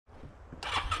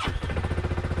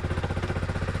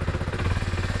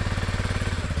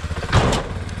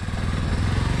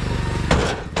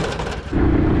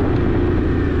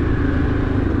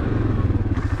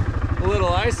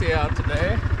breezy out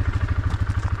today.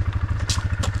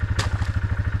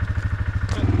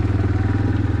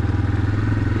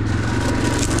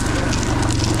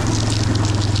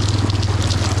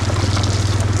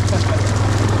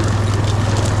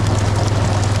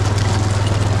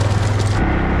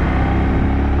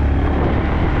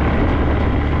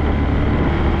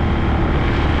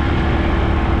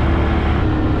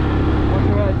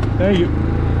 Thank you.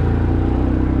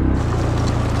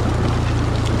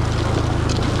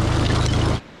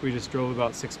 We just drove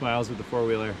about 6 miles with the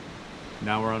four-wheeler.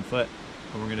 Now we're on foot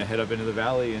and we're gonna head up into the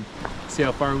valley and see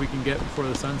how far we can get before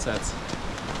the sun sets.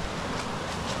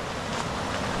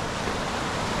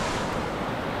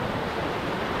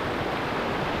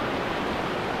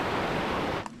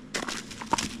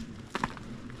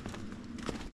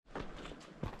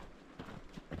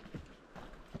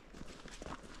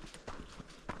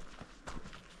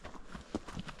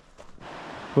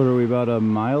 What are we, about a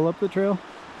mile up the trail?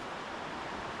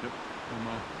 Yep, 1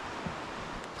 mile.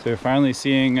 So we're finally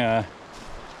seeing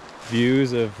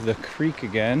views of the creek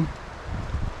again,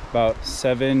 about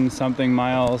 7-something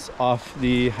miles off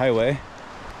the highway.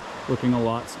 Looking a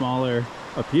lot smaller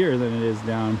up here than it is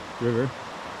down river,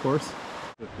 of course.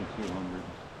 5,200.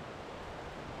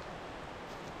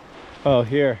 Oh,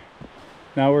 here.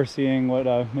 Now we're seeing what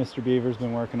Mr. Beaver's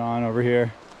been working on over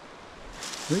here.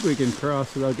 I think we can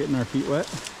cross without getting our feet wet.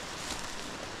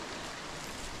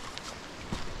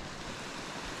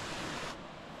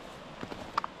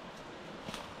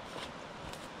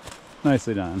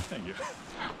 Nicely done. Thank you.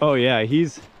 Oh yeah,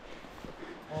 he's...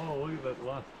 Oh, look at that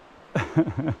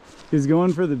left. He's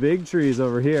going for the big trees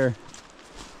over here.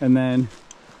 And then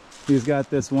he's got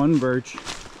this one birch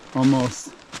almost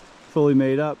fully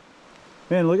made up.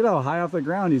 Man, look at how high off the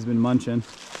ground he's been munching.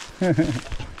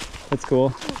 That's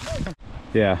cool.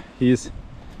 Yeah, he's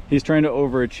trying to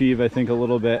overachieve, I think, a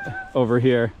little bit over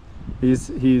here.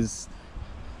 He's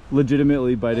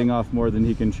legitimately biting off more than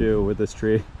he can chew with this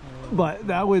tree. But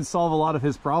that would solve a lot of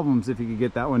his problems if he could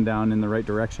get that one down in the right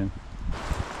direction.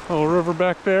 Oh, river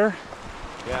back there.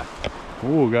 Yeah.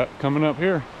 Ooh, got coming up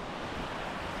here.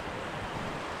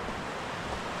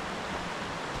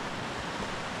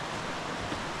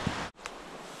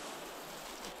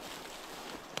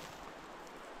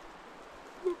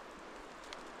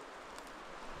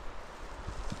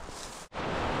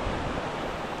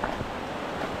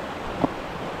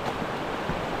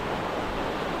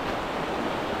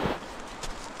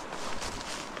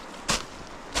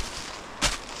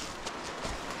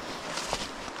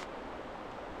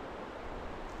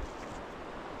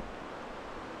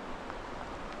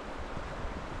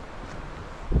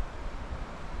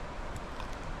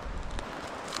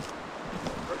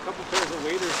 A couple pairs of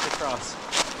waders to cross.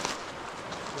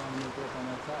 On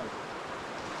that side.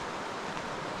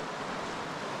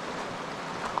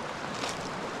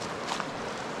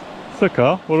 So,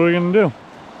 Kyle, what are we gonna do?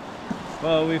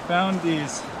 Well, we found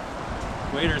these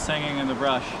waders hanging in the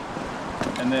brush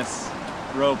and this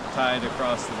rope tied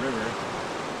across the river.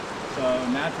 So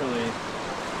naturally,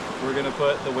 we're gonna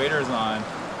put the waders on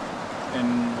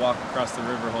and walk across the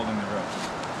river holding the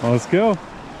rope. Well, let's go.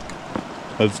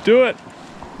 Let's do it.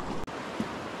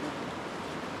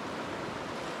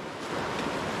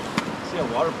 See how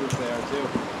waterproof they are too.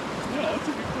 Yeah, that's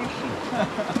a good question.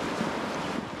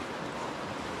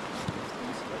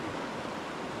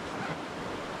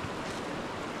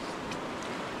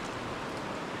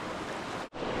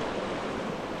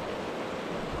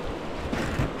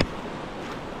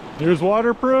 Here's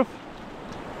waterproof.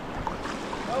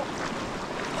 Oh,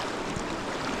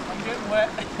 I'm getting wet.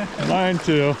 Mine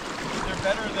too. They're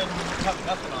better than having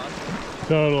nothing on.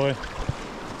 Totally.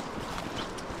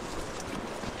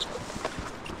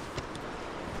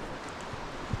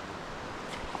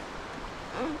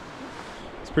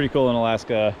 It's pretty cool in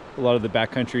Alaska. A lot of the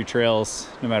backcountry trails,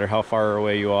 no matter how far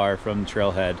away you are from the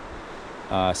trailhead,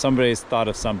 somebody's thought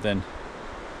of something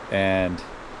and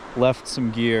left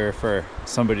some gear for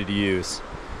somebody to use.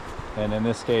 And in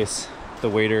this case, the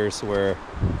waders were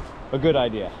a good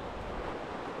idea.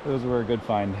 Those were a good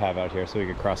find to have out here so we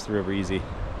could cross the river easy.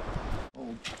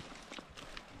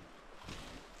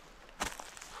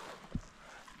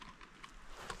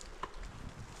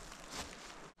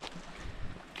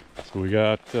 So we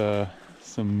got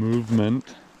some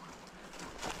movement.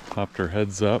 Popped our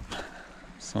heads up.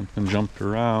 Something jumped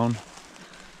around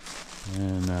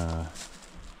and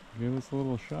gave us a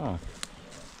little shock.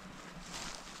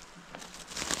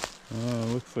 Oh, it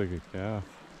looks like a calf.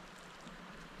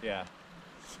 Yeah.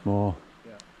 Small.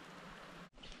 Yeah.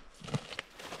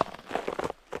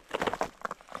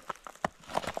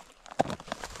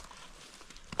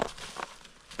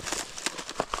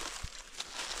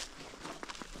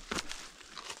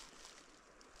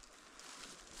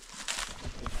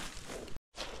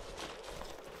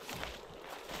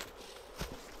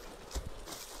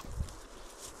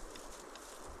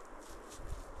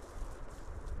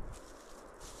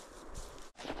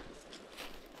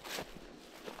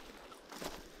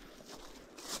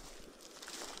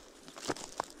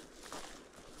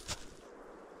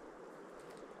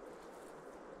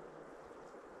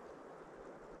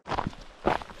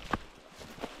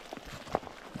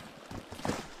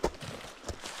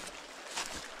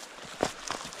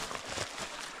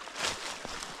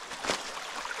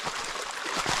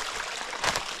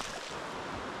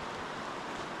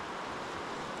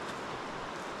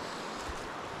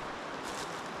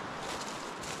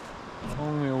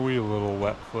 Only a wee little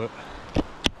wet foot.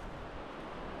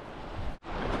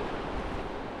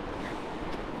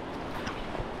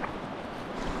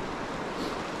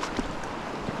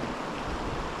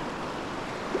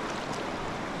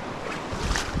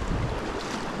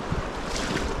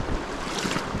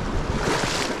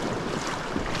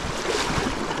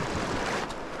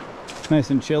 Nice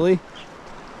and chilly.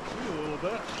 A little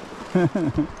bit.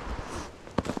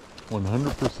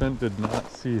 100% did not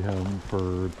see him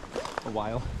for A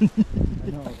while. I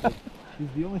know. It's like, he's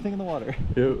the only thing in the water.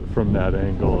 from that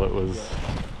angle. It was.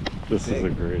 This is a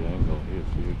great angle. He is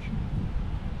huge.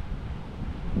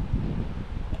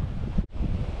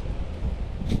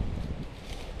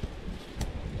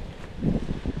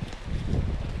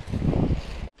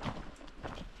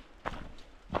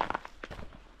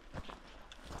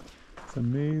 It's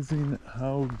amazing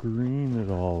how green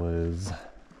it all is.